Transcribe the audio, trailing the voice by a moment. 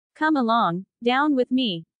Come along, down with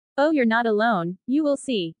me. Oh, you're not alone, you will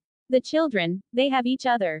see. The children, they have each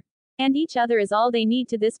other. And each other is all they need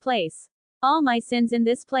to this place. All my sins in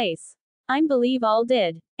this place. I'm believe all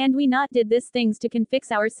did. And we not did this things to can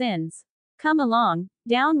fix our sins. Come along,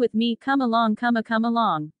 down with me, come along, come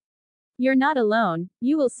along. You're not alone,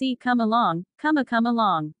 you will see, come along, come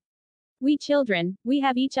along. We children, we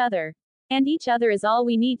have each other. And each other is all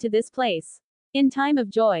we need to this place. In time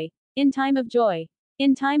of joy, in time of joy,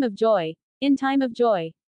 in time of joy, in time of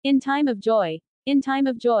joy, in time of joy, in time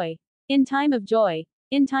of joy, in time of joy,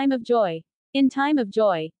 in time of joy, in time of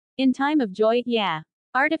joy, in time of joy, yeah.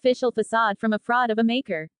 Artificial facade from a fraud of a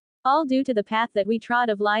maker. All due to the path that we trod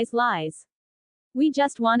of lies. We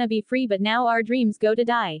just wanna be free, but now our dreams go to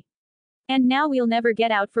die. And now we'll never get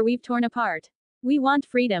out, for we've torn apart. We want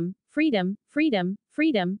freedom, freedom, freedom,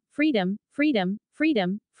 freedom, freedom, freedom,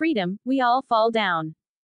 freedom, freedom, we all fall down.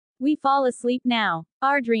 We fall asleep now.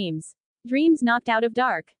 Our dreams. Dreams knocked out of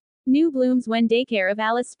dark. New blooms when daycare of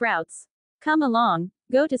Alice sprouts. Come along,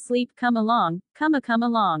 go to sleep, come along, come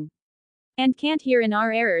along. And can't hear in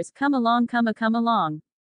our errors, come along, come along.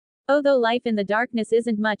 Oh, though life in the darkness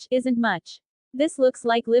isn't much. This looks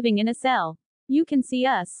like living in a cell. You can see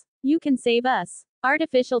us. You can save us.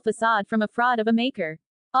 Artificial facade from a fraud of a maker.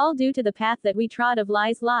 All due to the path that we trod of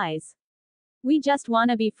lies. We just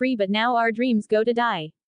wanna be free, but now our dreams go to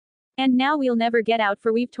die. And now we'll never get out,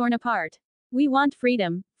 for we've torn apart. We want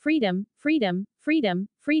freedom, freedom, freedom, freedom,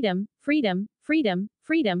 freedom, freedom, freedom,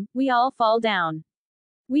 freedom, we all fall down.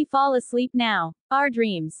 We fall asleep now. Our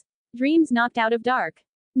dreams. Dreams knocked out of dark.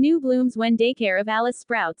 New blooms when daycare of Alice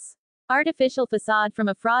sprouts. Artificial facade from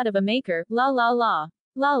a fraud of a maker, la.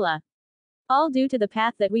 All due to the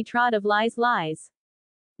path that we trod of lies.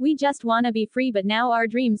 We just wanna be free, but now our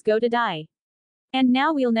dreams go to die. And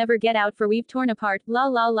now we'll never get out, for we've torn apart,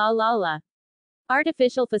 la.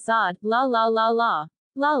 Artificial facade, la.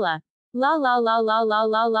 La.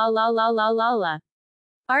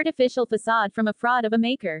 Artificial facade from a fraud of a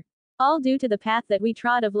maker. All due to the path that we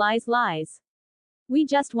trod of lies. We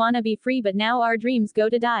just wanna be free, but now our dreams go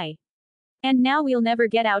to die. And now we'll never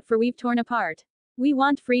get out, for we've torn apart. We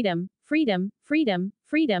want freedom, freedom, freedom,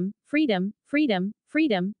 freedom, freedom, freedom,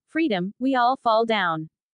 freedom, freedom, we all fall down.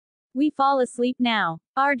 We fall asleep now.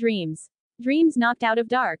 Our dreams. Dreams knocked out of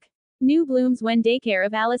dark. New blooms when daycare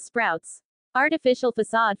of Alice sprouts. Artificial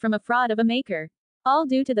facade from a fraud of a maker. All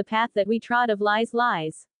due to the path that we trod of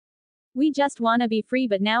lies. We just wanna be free,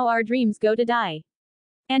 but now our dreams go to die.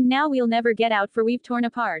 And now we'll never get out, for we've torn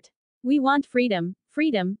apart. We want freedom,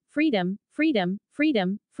 freedom, freedom, freedom,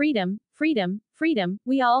 freedom, freedom, freedom, freedom,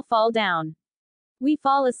 we all fall down. We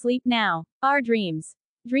fall asleep now. Our dreams.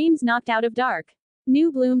 Dreams knocked out of dark.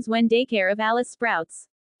 New blooms when daycare of Alice sprouts.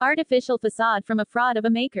 Artificial facade from a fraud of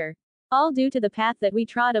a maker. All due to the path that we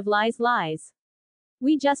trod of lies.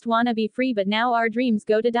 We just wanna be free, but now our dreams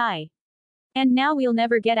go to die. And now we'll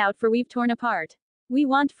never get out, for we've torn apart. We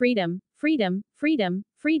want freedom, freedom, freedom,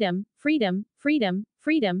 freedom, freedom, freedom,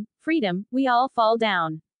 freedom, freedom, we all fall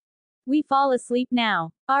down. We fall asleep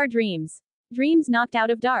now. Our dreams. Dreams knocked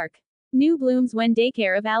out of dark. New blooms when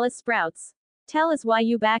daycare of Alice sprouts. Tell us why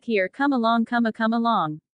you back here, come along, come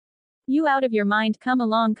along. You out of your mind, come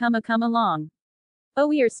along, come along. Oh,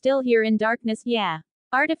 we are still here in darkness, yeah.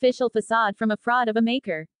 Artificial facade from a fraud of a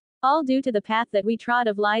maker. All due to the path that we trod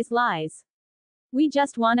of lies. We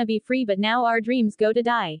just wanna be free, but now our dreams go to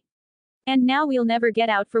die. And now we'll never get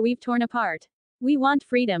out, for we've torn apart. We want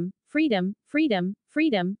freedom, freedom, freedom,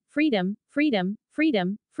 freedom, freedom, freedom,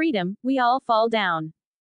 freedom, freedom, we all fall down.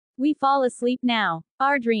 We fall asleep now.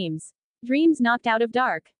 Our dreams. Dreams knocked out of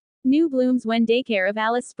dark. New blooms when daycare of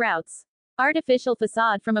Alice sprouts. Artificial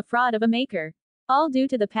facade from a fraud of a maker. All due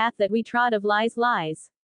to the path that we trod of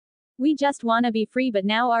lies. We just wanna be free, but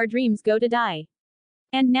now our dreams go to die.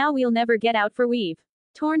 And now we'll never get out, for we've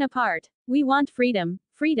torn apart. We want freedom,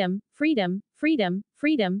 freedom, freedom, freedom,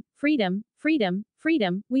 freedom, freedom, freedom,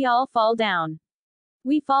 freedom, we all fall down.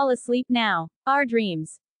 We fall asleep now. Our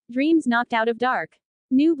dreams. Dreams knocked out of dark.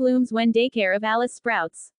 New blooms when daycare of Alice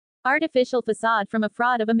sprouts. Artificial facade from a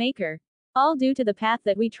fraud of a maker. All due to the path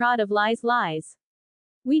that we trod of lies.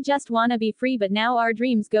 We just wanna be free, but now our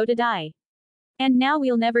dreams go to die. And now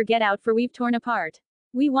we'll never get out, for we've torn apart.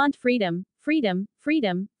 We want freedom, freedom,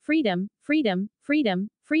 freedom, freedom, freedom, freedom,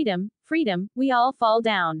 freedom, freedom, we all fall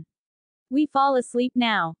down. We fall asleep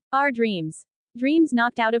now. Our dreams. Dreams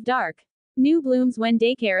knocked out of dark. New blooms when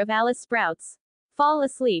daycare of Alice sprouts. Fall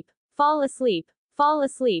asleep, fall asleep, fall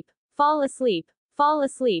asleep, fall asleep, fall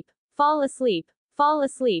asleep, fall asleep, fall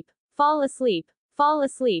asleep, fall asleep, fall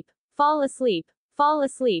asleep, fall asleep, fall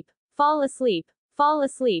asleep, fall asleep, fall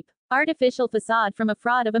asleep, Artificial facade from a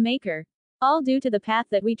fraud of a maker. All due to the path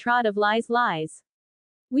that we trod of lies, lies.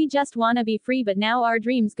 We just wanna be free, but now our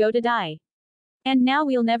dreams go to die. And now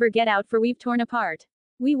we'll never get out, for we've torn apart.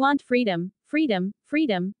 We want freedom, freedom,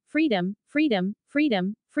 freedom, freedom, freedom,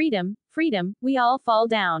 freedom, freedom, freedom, we all fall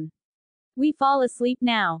down. We fall asleep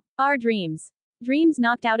now. Our dreams. Dreams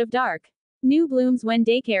knocked out of dark. New blooms when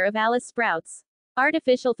daycare of Alice sprouts.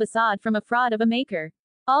 Artificial facade from a fraud of a maker.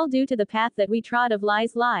 All due to the path that we trod of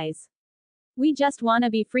lies, lies. We just wanna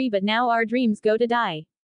be free, but now our dreams go to die.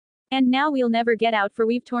 And now we'll never get out, for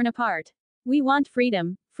we've torn apart. We want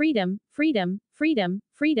freedom, freedom, freedom, freedom,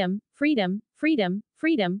 freedom, freedom, freedom,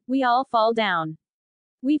 freedom, we all fall down.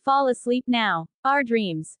 We fall asleep now. Our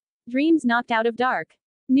dreams. Dreams knocked out of dark.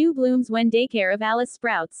 New blooms when daycare of Alice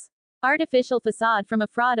sprouts. Artificial facade from a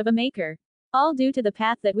fraud of a maker. All due to the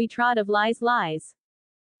path that we trod of lies, lies.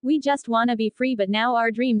 We just wanna be free, but now our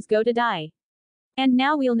dreams go to die. And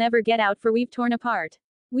now we'll never get out, for we've torn apart.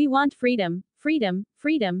 We want freedom, freedom,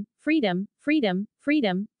 freedom, freedom, freedom,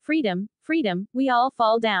 freedom, freedom, freedom, we all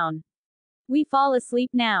fall down. We fall asleep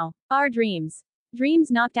now. Our dreams. Dreams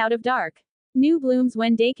knocked out of dark. New blooms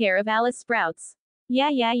when daycare of Alice sprouts. Yeah,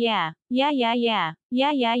 yeah, yeah. Yeah, yeah, yeah.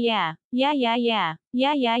 Yeah, yeah, yeah. Yeah, yeah, yeah.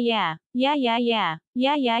 Yeah, yeah, yeah. Yeah, yeah, yeah.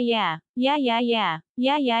 Yeah, yeah, yeah. Yeah, yeah, yeah.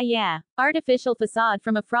 Yeah, yeah, yeah. Artificial facade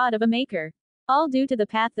from a fraud of a maker. All due to the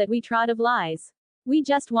path that we trod of lies. We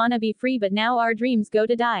just wanna be free, but now our dreams go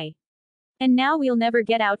to die. And now we'll never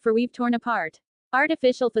get out, for we've torn apart.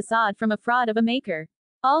 Artificial facade from a fraud of a maker.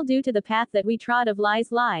 All due to the path that we trod of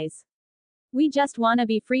lies, lies. We just wanna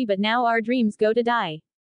be free, but now our dreams go to die.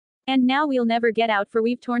 And now we'll never get out, for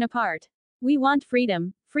we've torn apart. We want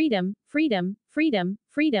freedom, freedom, freedom, freedom,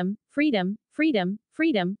 freedom, freedom, freedom,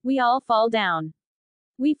 freedom, we all fall down.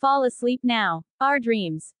 We fall asleep now. Our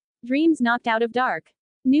dreams. Dreams knocked out of dark.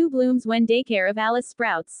 New blooms when daycare of Alice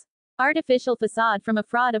sprouts. Artificial facade from a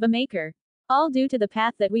fraud of a maker. All due to the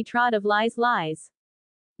path that we trod of lies, lies.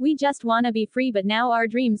 We just wanna be free, but now our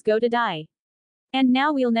dreams go to die. And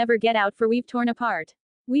now we'll never get out, for we've torn apart.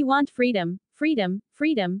 We want freedom, freedom,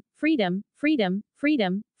 freedom, freedom, freedom,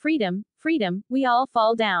 freedom, freedom, freedom, we all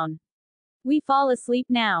fall down. We fall asleep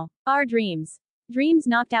now. Our dreams. Dreams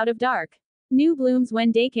knocked out of dark. New blooms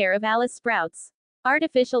when daycare of Alice sprouts.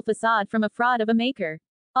 Artificial facade from a fraud of a maker.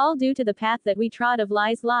 All due to the path that we trod of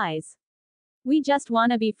lies, lies. We just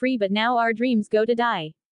wanna be free, but now our dreams go to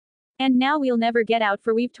die. And now we'll never get out,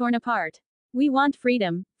 for we've torn apart. We want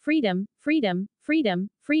freedom, freedom, freedom, freedom,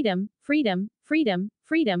 freedom, freedom, freedom,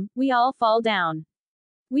 freedom, we all fall down.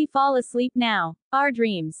 We fall asleep now. Our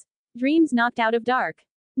dreams. Dreams knocked out of dark.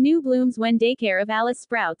 New blooms when daycare of Alice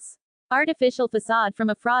sprouts. Artificial facade from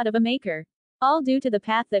a fraud of a maker. All due to the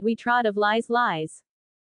path that we trod of lies, lies.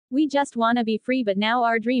 We just wanna be free, but now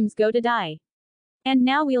our dreams go to die. And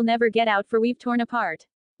now we'll never get out, for we've torn apart.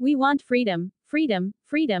 We want freedom, freedom,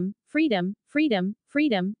 freedom, freedom, freedom,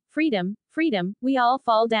 freedom, freedom, freedom, we all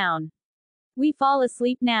fall down. We fall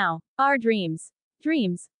asleep now. Our dreams.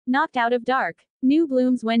 Dreams. Knocked out of dark. New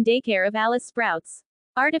blooms when daycare of Alice sprouts.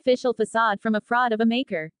 Artificial facade from a fraud of a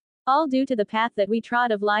maker. All due to the path that we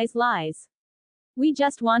trod of lies, lies. We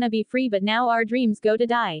just wanna be free, but now our dreams go to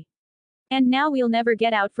die. And now we'll never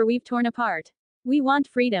get out, for we've torn apart. We want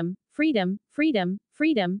freedom, freedom, freedom,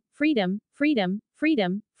 freedom, freedom, freedom,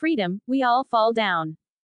 freedom, freedom, we all fall down.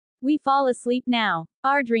 We fall asleep now.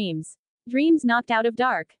 Our dreams. Dreams knocked out of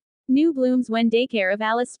dark. New blooms when daycare of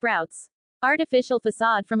Alice sprouts. Artificial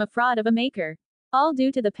facade from a fraud of a maker. All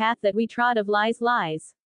due to the path that we trod of lies,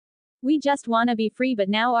 lies. We just wanna be free, but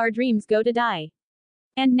now our dreams go to die.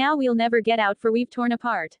 And now we'll never get out, for we've torn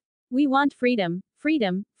apart. We want freedom,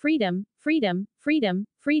 freedom, freedom, freedom, freedom,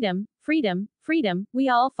 freedom, freedom, freedom, we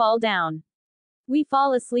all fall down. We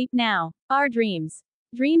fall asleep now. Our dreams.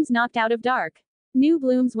 Dreams knocked out of dark. New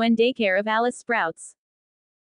blooms when daycare of Alice sprouts.